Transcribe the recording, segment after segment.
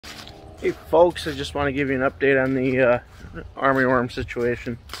Hey folks, I just want to give you an update on the armyworm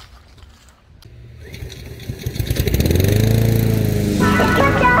situation.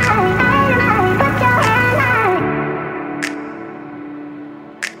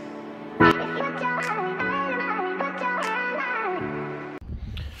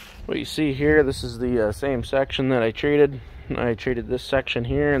 What you see here, this is the same section that I treated. I treated this section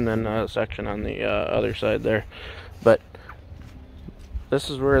here and then a section on the other side there. But this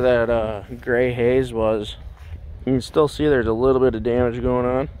is where that gray haze was. You can still see there's a little bit of damage going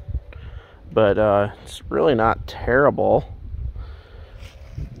on, but it's really not terrible.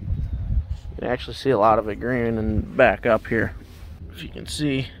 You can actually see a lot of it green and back up here. If you can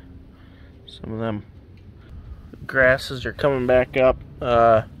see, some of them grasses are coming back up.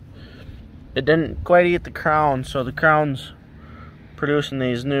 It didn't quite eat the crown, so the crown's producing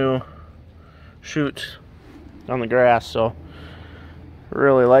these new shoots on the grass, so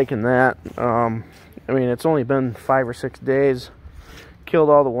really liking that. I mean, it's only been 5 or 6 days, killed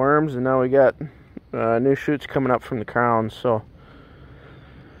all the worms, and now we got new shoots coming up from the crown, so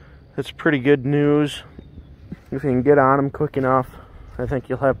it's pretty good news. If you can get on them quick enough, I think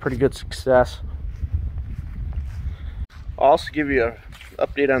you'll have pretty good success. I'll also give you an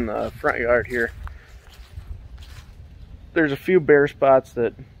update on the front yard here. There's a few bare spots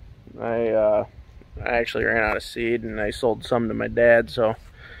that I actually ran out of seed, and I sold some to my dad, so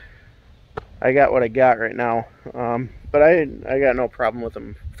I got what I got right now. But I got no problem with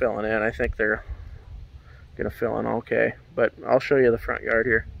them filling in. I think they're gonna fill in okay. But I'll show you the front yard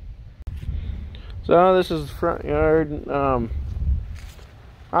here. So this is the front yard.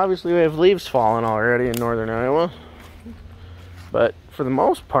 Obviously we have leaves falling already in northern Iowa, but for the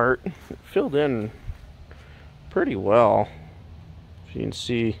most part it filled in pretty well. If you can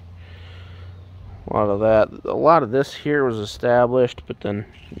see a lot of that. A lot of this here was established, but then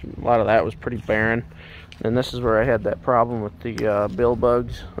a lot of that was pretty barren. And this is where I had that problem with the bill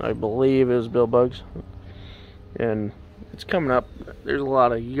bugs. I believe it was bill bugs. And it's coming up. There's a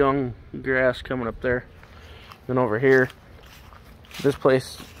lot of young grass coming up there. Then over here, this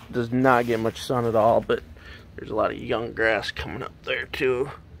place does not get much sun at all, but there's a lot of young grass coming up there too.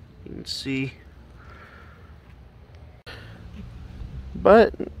 You can see.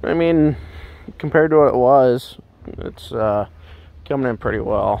 But, I mean, compared to what it was, it's coming in pretty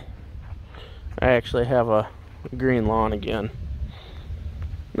well. I actually have a green lawn again.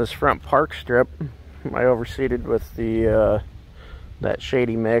 This front park strip, I overseeded with the that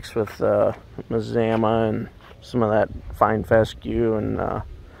shady mix with Mazama and some of that fine fescue and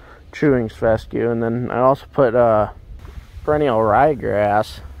chewings fescue, and then I also put perennial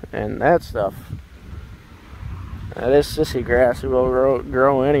ryegrass, and that stuff. This sissy grass will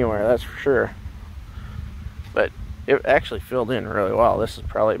grow anywhere, that's for sure. But it actually filled in really well. This is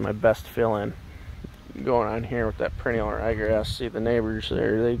probably my best fill-in going on here with that perennial ryegrass. See the neighbors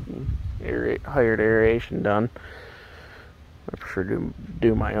there, they hired aeration done. I prefer to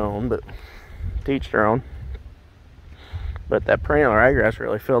do my own, but to each their own. But that perennial ryegrass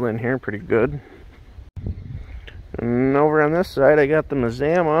really filled in here pretty good. And over on this side I got the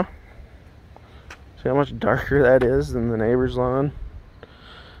Mazama. See how much darker that is than the neighbor's lawn?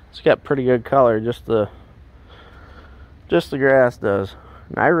 It's got pretty good color, just the grass does.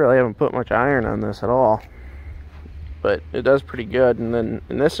 And I really haven't put much iron on this at all, but it does pretty good. And then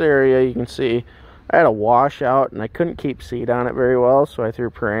in this area you can see I had a washout and I couldn't keep seed on it very well, so I threw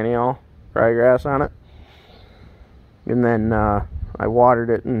perennial ryegrass on it. And then I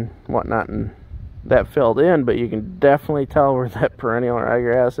watered it and whatnot, and that filled in, but you can definitely tell where that perennial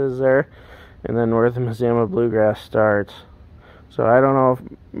ryegrass is there, and then where the Mazama bluegrass starts. So I don't know if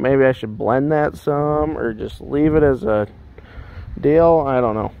maybe I should blend that some or just leave it as a deal. I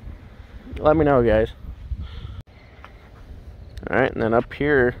don't know. Let me know, guys. Alright, and then up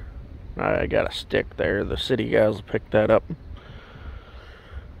here I got a stick there. The city guys will pick that up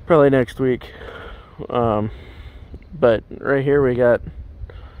probably next week. But right here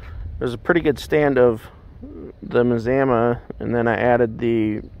there's a pretty good stand of the Mazama, and then I added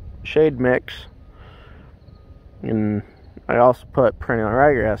the shade mix, and I also put perennial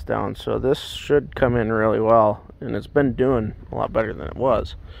ryegrass down, so this should come in really well, and it's been doing a lot better than it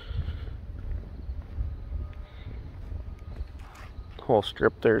was. The whole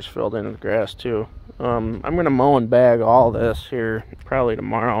strip there is filled in with grass too. I'm going to mow and bag all this here probably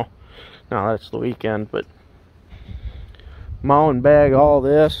tomorrow. Now that's the weekend, but mow and bag all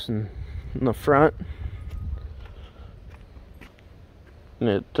this and in the front, and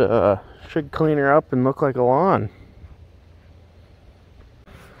it should clean her up and look like a lawn.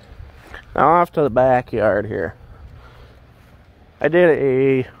 Now off to the backyard here. I did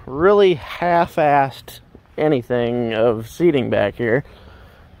a really half-assed anything of seeding back here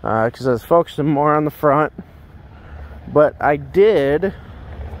because I was focusing more on the front. But I did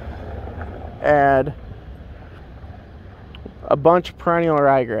add a bunch of perennial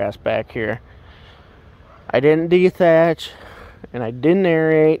ryegrass back here. I didn't dethatch and I didn't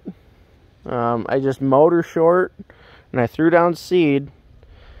aerate. I just motor short and I threw down seed,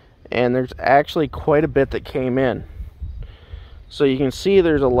 and there's actually quite a bit that came in. So you can see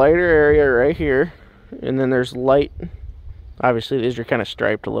there's a lighter area right here, and then there's light. Obviously these are kind of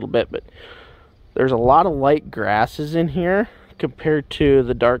striped a little bit, but there's a lot of light grasses in here compared to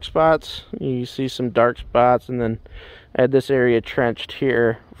the dark spots. You see some dark spots, and then I had this area trenched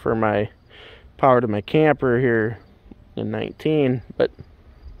here for my power to my camper here in 19, but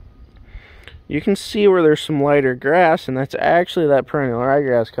you can see where there's some lighter grass, and that's actually that perennial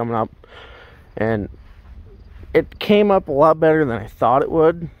ryegrass coming up. And it came up a lot better than I thought it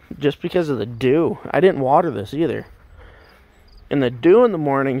would, just because of the dew. I didn't water this either. And the dew in the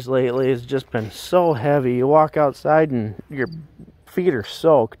mornings lately has just been so heavy. You walk outside and your feet are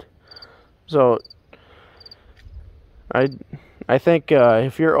soaked. So I think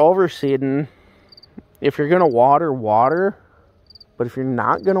if you're overseeding, if you're gonna water, water. But if you're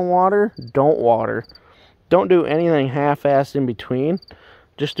not gonna water, don't water. Don't do anything half-assed in between.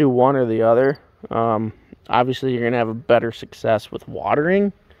 Just do one or the other. Obviously, you're gonna have a better success with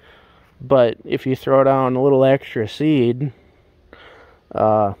watering. But if you throw down a little extra seed,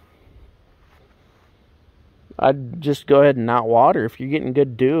 I'd just go ahead and not water if you're getting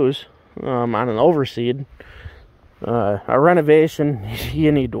good dews on an overseed. A renovation,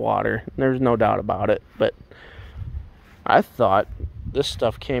 you need to water. There's no doubt about it. But I thought this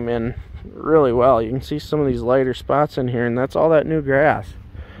stuff came in really well. You can see some of these lighter spots in here, and that's all that new grass.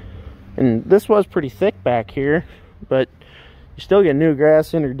 And this was pretty thick back here, but you still get new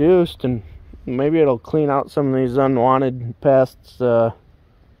grass introduced, and maybe it'll clean out some of these unwanted pests. I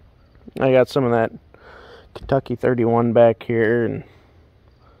got some of that Kentucky 31 back here, and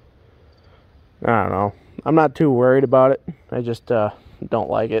I don't know. I'm not too worried about it. I just don't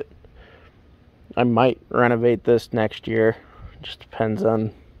like it. I might renovate this next year. It just depends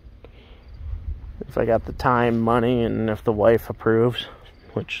on if I got the time, money, and if the wife approves,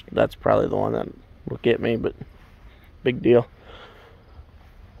 which that's probably the one that will get me, but big deal.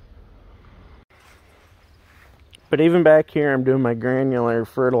 But even back here, I'm doing my granular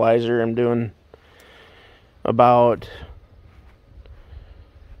fertilizer. I'm doing about,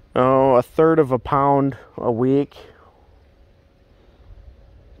 a third of a pound a week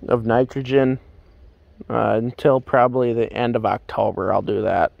of nitrogen. Until probably the end of October, I'll do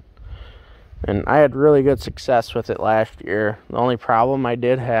that. And I had really good success with it last year. The only problem I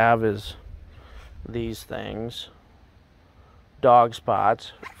did have is these things. Dog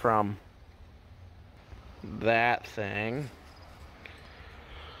spots from that thing.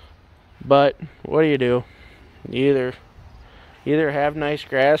 But what do? You either have nice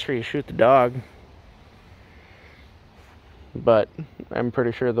grass or you shoot the dog. But I'm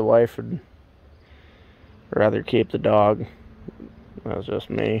pretty sure the wife would rather keep the dog. That's just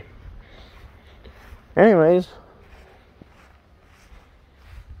me. Anyways,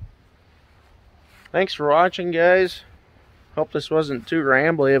 thanks for watching, guys. Hope this wasn't too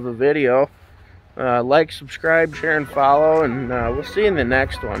rambly of a video. Like, subscribe, share, and follow, and we'll see you in the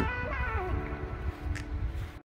next one.